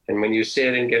 And when you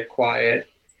sit and get quiet,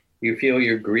 you feel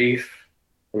your grief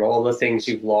and all the things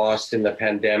you've lost in the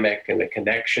pandemic and the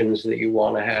connections that you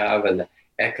want to have and the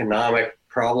economic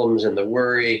problems and the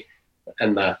worry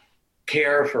and the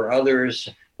care for others.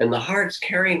 And the heart's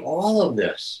carrying all of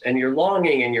this and your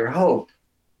longing and your hope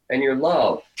and your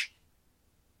love.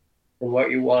 And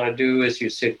what you want to do as you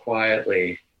sit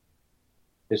quietly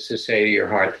is to say to your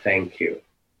heart, thank you.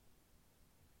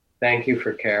 Thank you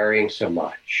for carrying so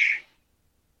much.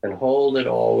 And hold it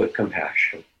all with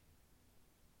compassion.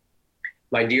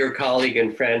 My dear colleague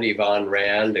and friend Yvonne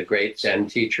Rand, a great Zen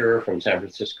teacher from San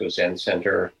Francisco Zen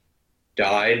Center,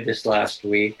 died this last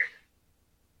week.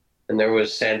 And there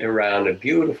was sent around a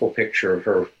beautiful picture of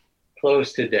her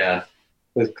close to death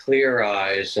with clear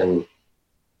eyes and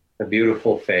a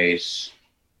beautiful face,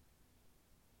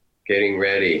 getting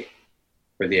ready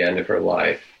for the end of her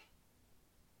life.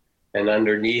 And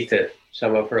underneath it,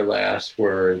 some of her last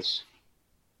words,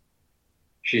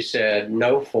 she said,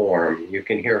 no form. You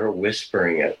can hear her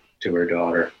whispering it to her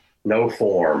daughter, no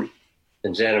form.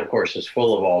 And Zen, of course, is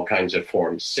full of all kinds of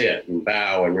forms, sit and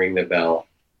bow and ring the bell.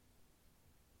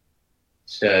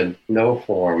 said, "No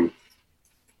form,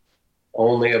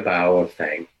 only a bow of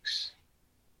thanks."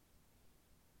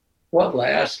 What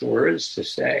last words to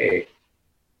say?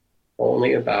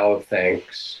 Only a bow of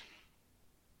thanks,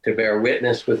 to bear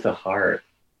witness with the heart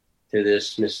to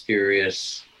this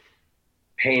mysterious,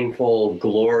 painful,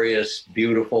 glorious,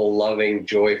 beautiful, loving,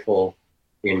 joyful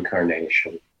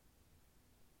incarnation.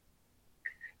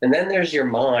 And then there's your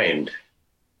mind,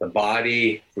 the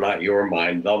body, not your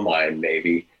mind, the mind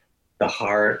maybe, the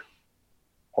heart,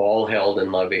 all held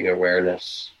in loving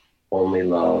awareness, only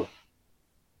love.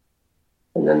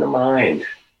 And then the mind,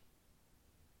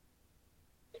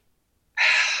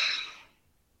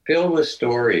 filled with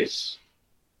stories,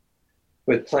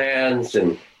 with plans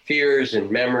and fears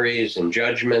and memories and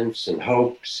judgments and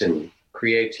hopes and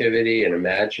creativity and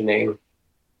imagining.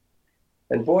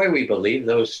 And boy, we believe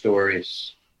those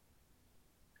stories.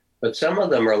 But some of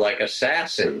them are like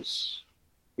assassins.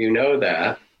 You know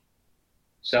that.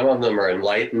 Some of them are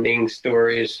enlightening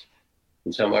stories,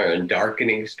 and some are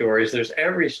darkening stories. There's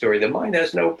every story. The mind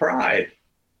has no pride.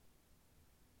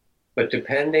 But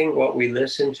depending what we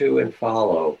listen to and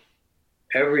follow,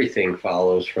 everything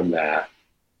follows from that.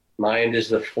 Mind is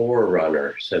the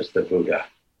forerunner, says the Buddha,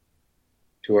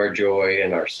 to our joy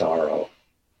and our sorrow.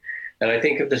 And I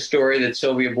think of the story that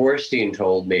Sylvia Boorstein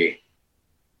told me.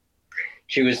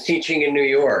 She was teaching in New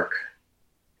York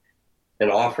and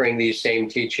offering these same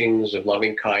teachings of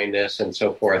loving kindness and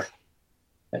so forth.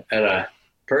 And a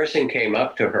person came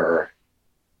up to her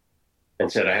and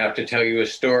said, "I have to tell you a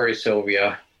story,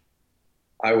 Sylvia.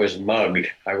 I was mugged.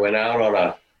 I went out on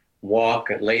a walk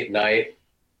at late night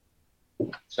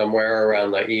somewhere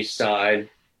around the east side,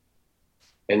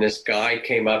 and this guy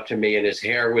came up to me, and his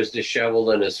hair was disheveled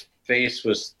and his face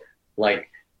was like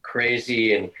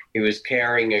crazy, and he was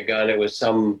carrying a gun. It was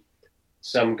some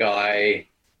guy,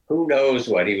 who knows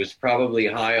what. He was probably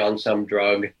high on some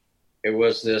drug. It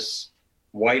was this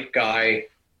white guy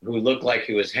who looked like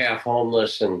he was half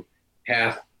homeless and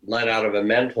half let out of a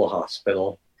mental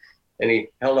hospital. And he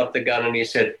held up the gun and he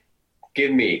said,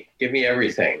 give me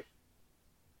everything."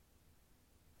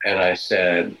 And I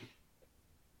said,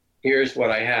 "Here's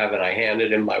what I have." And I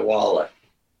handed him my wallet.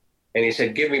 And he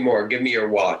said, "Give me more, give me your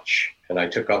watch." And I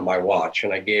took out my watch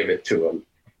and I gave it to him.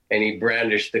 And he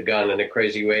brandished the gun in a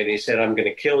crazy way. And he said, "I'm going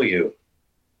to kill you."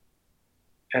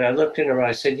 And I looked at him and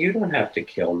I said, "You don't have to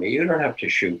kill me. You don't have to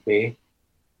shoot me.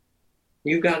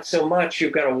 You got so much.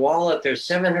 You've got a wallet. There's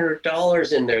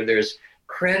 $700 in there. There's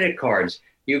credit cards.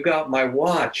 You got my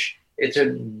watch. It's a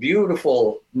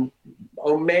beautiful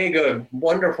Omega,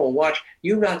 wonderful watch.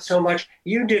 You got so much.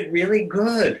 You did really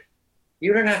good.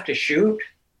 You don't have to shoot."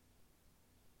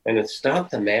 And it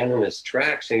stopped the man in his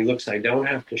tracks. And he looks, "I don't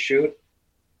have to shoot."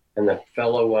 And the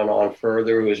fellow went on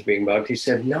further, who was being mugged. He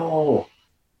said, "No,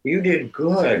 you did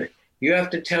good. You have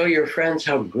to tell your friends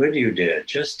how good you did.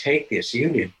 Just take this. You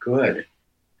did good."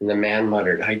 And the man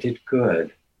muttered, "I did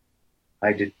good.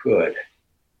 I did good."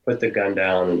 Put the gun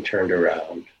down and turned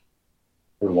around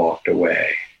and walked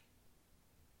away.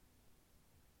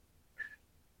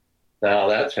 Now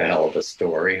that's a hell of a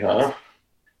story, huh?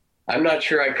 I'm not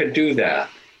sure I could do that.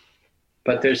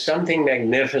 But there's something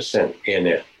magnificent in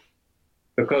it,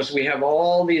 because we have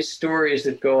all these stories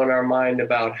that go in our mind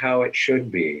about how it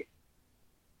should be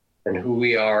and who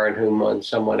we are and who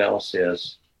someone else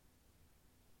is.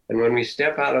 And when we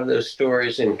step out of those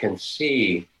stories and can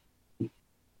see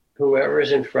whoever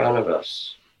is in front of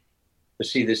us, to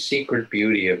see the secret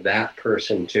beauty of that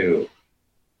person too,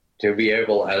 to be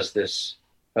able, as this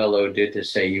fellow did, to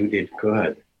say, "You did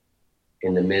good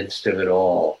in the midst of it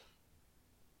all."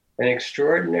 An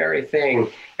extraordinary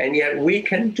thing, and yet we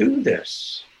can do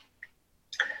this.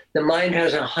 The mind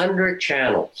has 100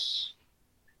 channels.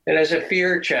 It has a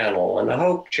fear channel and a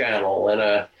hope channel and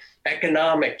a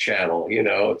economic channel. You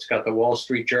know, it's got the Wall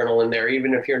Street Journal in there.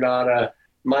 Even if you're not a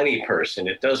money person,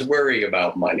 it does worry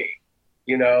about money,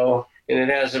 you know, and it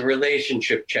has a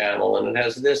relationship channel, and it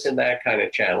has this and that kind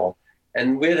of channel.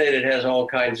 And with it, it has all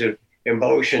kinds of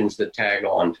emotions that tag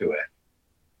onto it.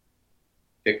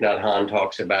 Thich Nhat Hanh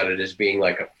talks about it as being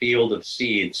like a field of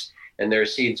seeds, and there are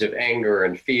seeds of anger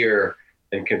and fear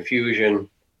and confusion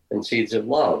and seeds of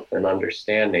love and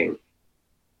understanding.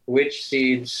 Which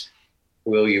seeds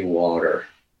will you water?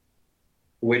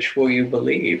 Which will you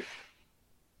believe?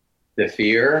 The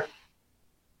fear,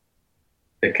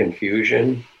 the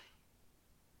confusion,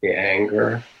 the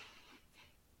anger?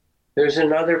 There's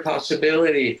another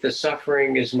possibility. The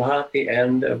suffering is not the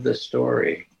end of the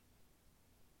story.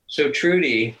 So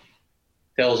Trudy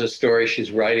tells a story. She's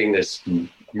writing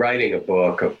a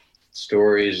book of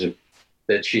stories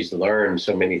that she's learned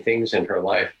so many things in her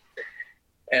life.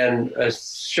 And a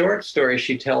short story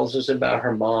she tells us about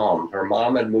her mom. Her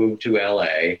mom had moved to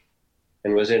LA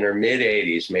and was in her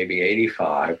mid-80s, maybe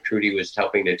 85. Trudy was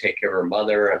helping to take care of her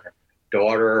mother and her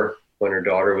daughter when her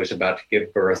daughter was about to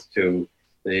give birth to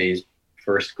the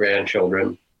first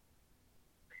grandchildren.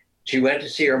 She went to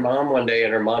see her mom one day,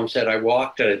 and her mom said, I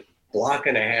walked a block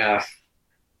and a half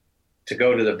to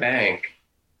go to the bank,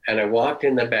 and I walked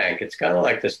in the bank. It's kind of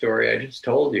like the story I just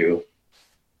told you.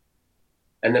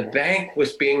 And the bank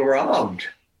was being robbed.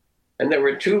 And there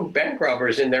were two bank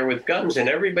robbers in there with guns, and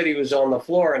everybody was on the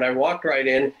floor. And I walked right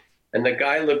in, and the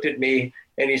guy looked at me,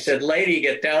 and he said, lady,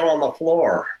 get down on the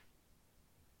floor.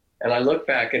 And I looked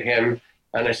back at him,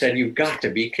 and I said, you've got to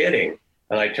be kidding.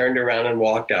 And I turned around and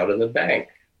walked out of the bank.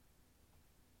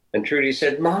 And Trudy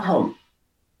said, Mom,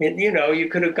 you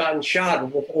could have gotten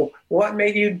shot. What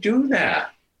made you do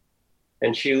that?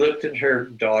 And she looked at her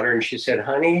daughter, and she said,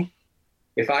 honey,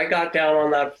 if I got down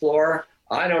on that floor,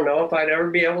 I don't know if I'd ever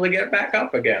be able to get back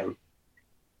up again.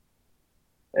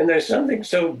 And there's something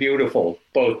so beautiful,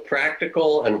 both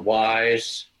practical and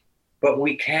wise, but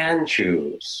we can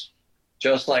choose.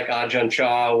 Just like Ajahn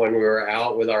Chah, when we were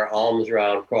out with our alms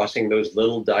round, crossing those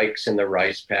little dikes in the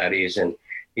rice paddies, and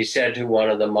he said to one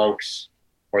of the monks,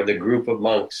 or the group of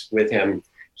monks with him,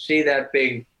 see that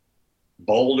big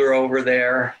boulder over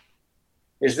there?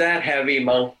 Is that heavy,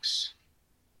 monks?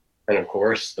 And of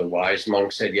course, the wise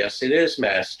monk said, yes, it is,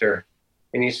 master.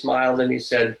 And he smiled and he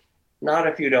said, not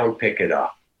if you don't pick it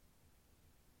up.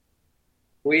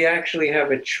 We actually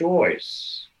have a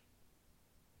choice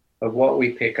of what we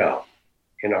pick up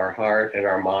in our heart and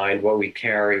our mind, what we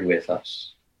carry with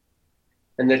us.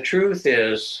 And the truth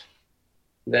is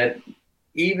that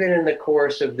even in the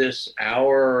course of this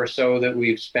hour or so that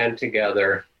we've spent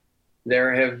together,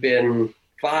 there have been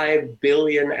 5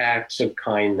 billion acts of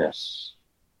kindness,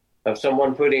 of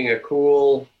someone putting a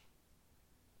cool,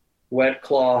 wet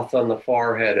cloth on the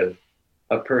forehead of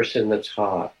a person that's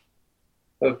hot,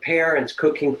 of parents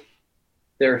cooking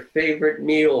their favorite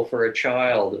meal for a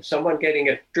child, of someone getting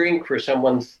a drink for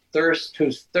someone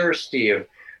who's thirsty, of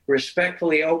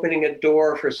respectfully opening a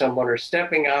door for someone or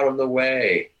stepping out of the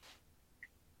way.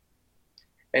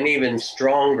 And even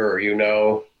stronger,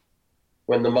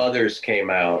 when the mothers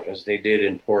came out, as they did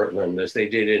in Portland, as they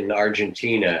did in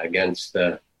Argentina against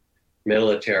the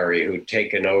military who'd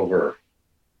taken over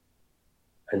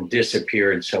and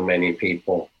disappeared so many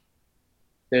people.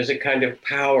 There's a kind of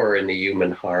power in the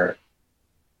human heart.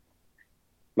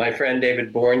 My friend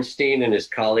David Bornstein and his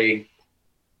colleague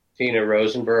Tina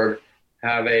Rosenberg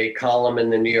have a column in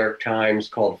the New York Times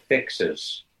called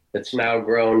Fixes that's now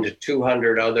grown to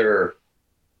 200 other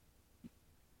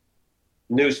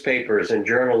newspapers and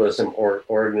journalism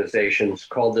organizations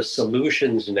called the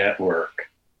Solutions Network.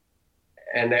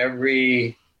 And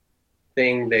everything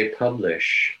they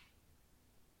publish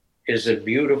is a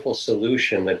beautiful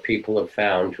solution that people have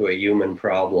found to a human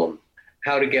problem.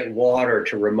 How to get water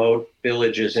to remote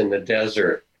villages in the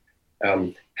desert,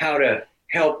 how to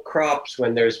help crops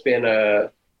when there's been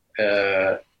a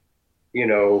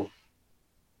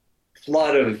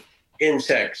flood of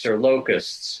insects or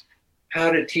locusts, how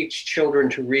to teach children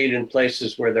to read in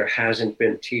places where there hasn't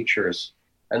been teachers.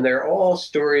 And they're all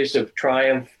stories of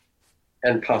triumph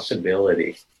and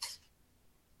possibility.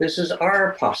 This is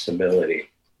our possibility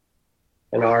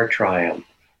and our triumph.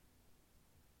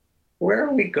 Where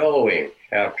are we going,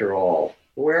 after all?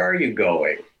 Where are you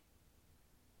going?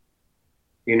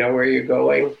 You know where you're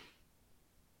going?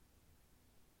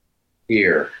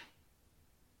 Here.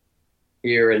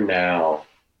 Here and now.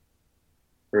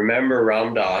 Remember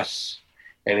Ram Dass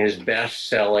and his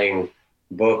best-selling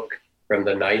book from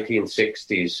the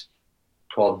 1960s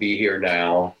called Be Here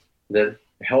Now that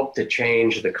helped to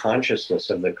change the consciousness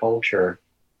of the culture.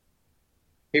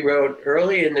 He wrote,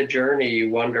 early in the journey, you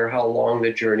wonder how long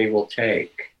the journey will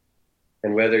take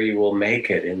and whether you will make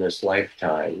it in this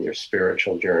lifetime, your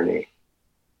spiritual journey.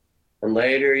 And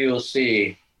later you'll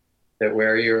see that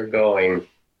where you're going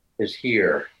is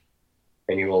here,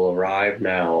 and you will arrive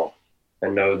now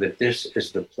and know that this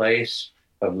is the place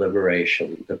of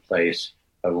liberation, the place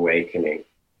of awakening.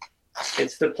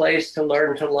 It's the place to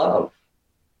learn to love,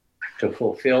 to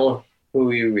fulfill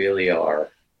who you really are.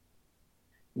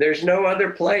 There's no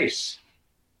other place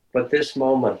but this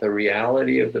moment, the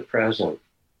reality of the present.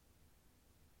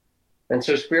 And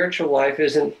so spiritual life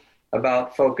isn't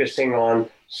about focusing on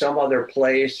some other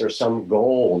place or some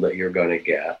goal that you're going to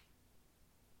get,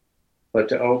 but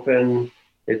to open,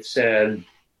 it said,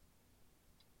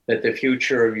 that the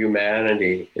future of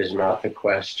humanity is not the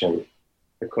question.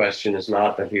 The question is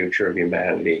not the future of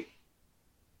humanity,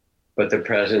 but the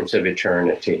presence of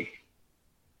eternity.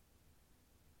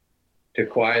 to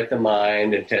quiet the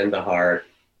mind and tend the heart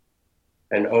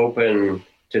and open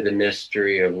to the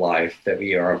mystery of life that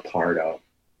we are a part of.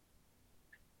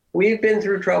 We've been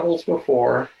through troubles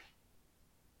before.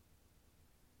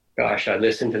 Gosh, I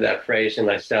listened to that phrase and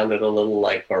I sounded a little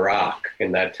like Barack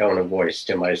in that tone of voice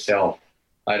to myself.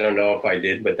 I don't know if I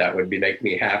did, but that would make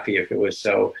me happy if it was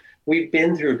so. We've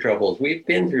been through troubles. We've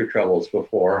been through troubles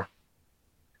before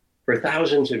for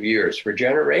thousands of years, for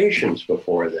generations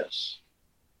before this,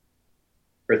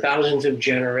 for thousands of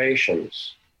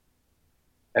generations.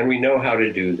 And we know how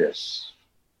to do this.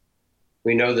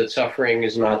 We know that suffering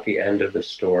is not the end of the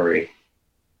story.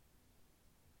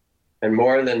 And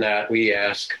more than that, we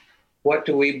ask, what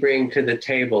do we bring to the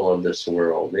table of this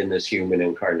world in this human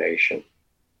incarnation?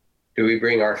 Do we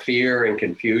bring our fear and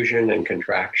confusion and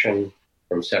contraction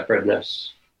from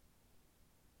separateness,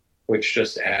 which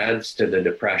just adds to the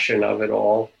depression of it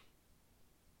all?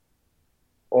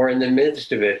 Or in the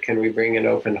midst of it, can we bring an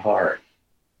open heart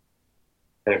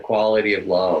and a quality of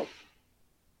love?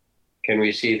 Can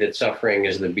we see that suffering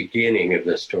is the beginning of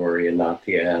the story and not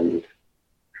the end?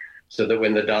 So that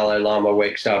when the Dalai Lama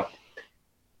wakes up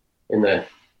in the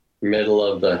middle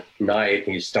of the night,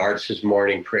 he starts his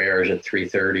morning prayers at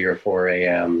 3:30 or 4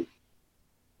 a.m.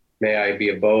 May I be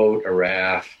a boat, a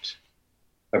raft,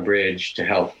 a bridge to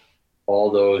help all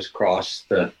those cross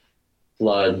the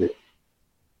flood.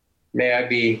 May I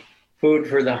be food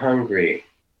for the hungry.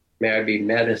 May I be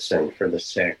medicine for the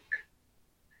sick.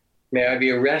 May I be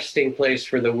a resting place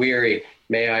for the weary.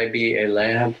 May I be a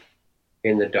lamp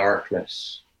in the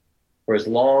darkness. For as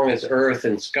long as earth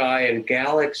and sky and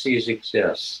galaxies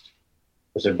exist,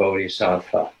 as a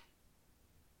bodhisattva,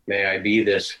 may I be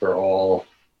this for all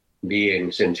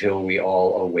beings until we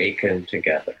all awaken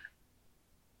together.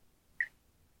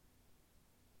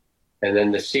 And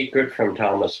then the secret from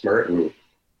Thomas Merton,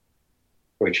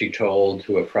 which he told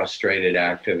to a frustrated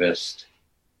activist,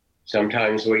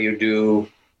 sometimes what you do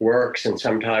works and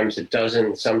sometimes it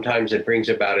doesn't. Sometimes it brings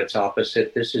about its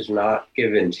opposite. This is not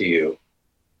given to you.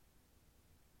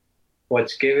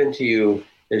 What's given to you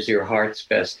is your heart's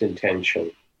best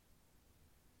intention.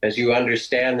 As you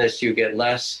understand this, you get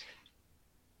less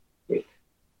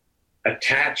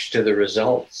attached to the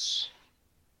results.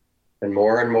 And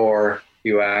more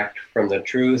you act from the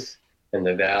truth and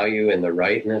the value and the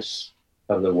rightness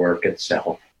of the work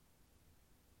itself.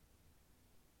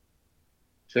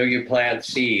 So you plant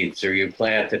seeds or you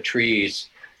plant the trees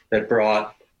that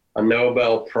brought a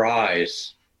Nobel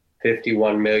Prize,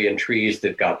 51 million trees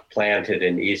that got planted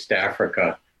in East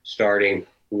Africa, starting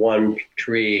one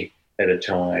tree at a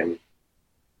time.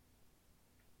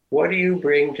 What do you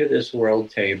bring to this world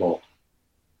table,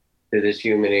 to this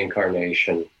human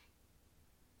incarnation?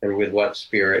 And with what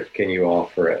spirit can you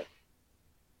offer it?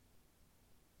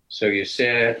 So you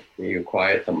sit, you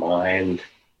quiet the mind,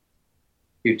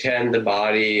 you tend the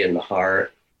body and the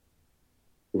heart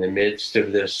in the midst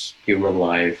of this human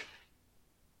life,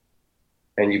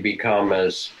 and you become,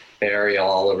 as Ariel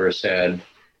Oliver said,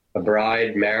 a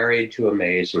bride married to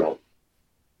amazement,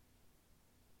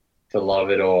 to love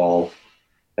it all.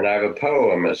 And I have a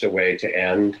poem as a way to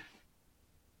end.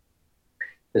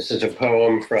 This is a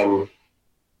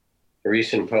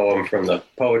recent poem from the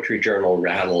poetry journal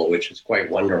Rattle, which is quite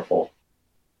wonderful,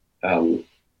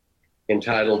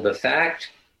 entitled, "The fact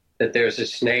that there's a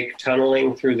snake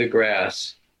tunneling through the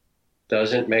grass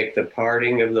doesn't make the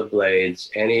parting of the blades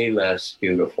any less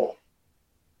beautiful."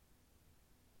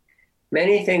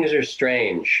 Many things are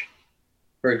strange.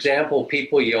 For example,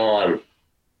 people yawn.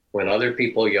 When other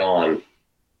people yawn,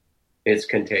 it's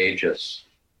contagious.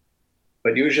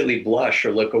 But usually blush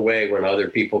or look away when other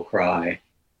people cry.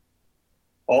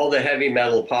 All the heavy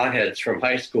metal potheads from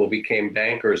high school became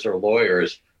bankers or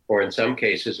lawyers, or in some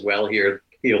cases,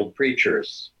 well-heeled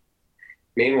preachers.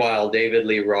 Meanwhile, David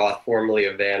Lee Roth, formerly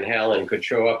of Van Halen, could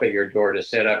show up at your door to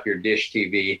set up your dish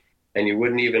TV, and you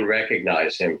wouldn't even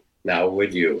recognize him. Now,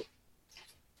 would you?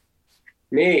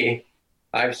 Me,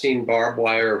 I've seen barbed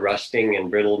wire rusting in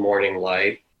brittle morning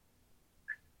light.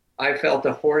 I felt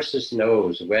a horse's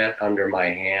nose wet under my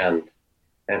hand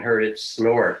and heard it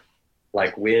snort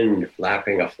like wind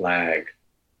flapping a flag.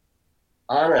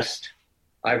 Honest,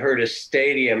 I've heard a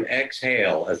stadium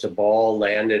exhale as a ball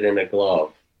landed in a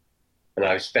glove, and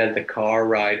I've spent the car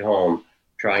ride home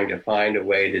trying to find a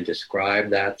way to describe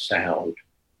that sound.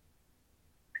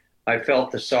 I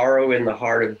felt the sorrow in the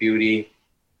heart of beauty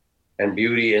and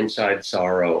beauty inside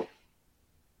sorrow.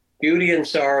 Beauty and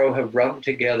sorrow have rubbed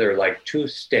together like two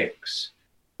sticks,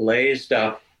 blazed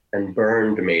up and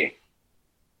burned me.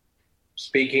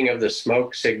 Speaking of the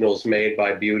smoke signals made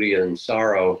by beauty and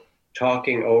sorrow,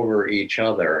 talking over each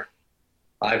other,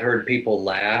 I've heard people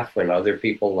laugh when other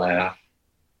people laugh,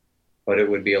 but it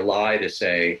would be a lie to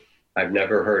say, I've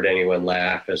never heard anyone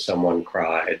laugh as someone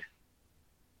cried.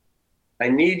 I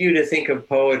need you to think of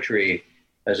poetry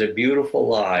as a beautiful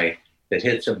lie that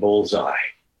hits a bullseye.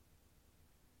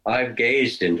 I've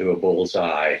gazed into a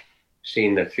bullseye,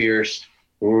 seen the fierce,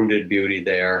 wounded beauty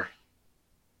there.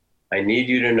 I need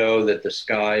you to know that the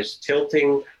sky's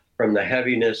tilting from the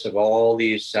heaviness of all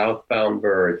these southbound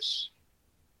birds,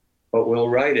 but will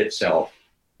right itself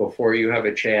before you have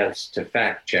a chance to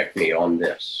fact check me on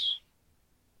this.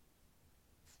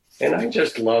 And I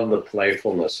just love the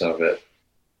playfulness of it.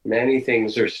 Many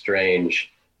things are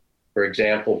strange. For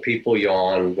example, people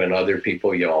yawn when other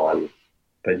people yawn,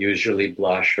 but usually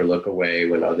blush or look away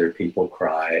when other people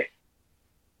cry.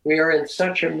 We are in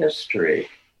such a mystery.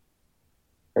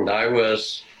 And I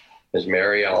was, as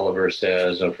Mary Oliver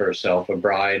says of herself, a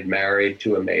bride married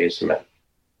to amazement.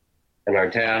 And our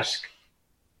task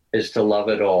is to love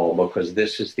it all, because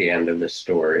this is the end of the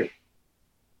story.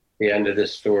 The end of the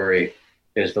story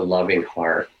is the loving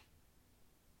heart.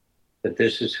 That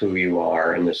this is who you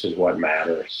are and this is what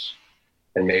matters.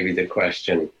 And maybe the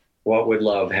question, what would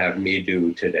love have me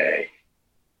do today?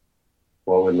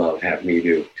 What would love have me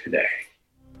do today?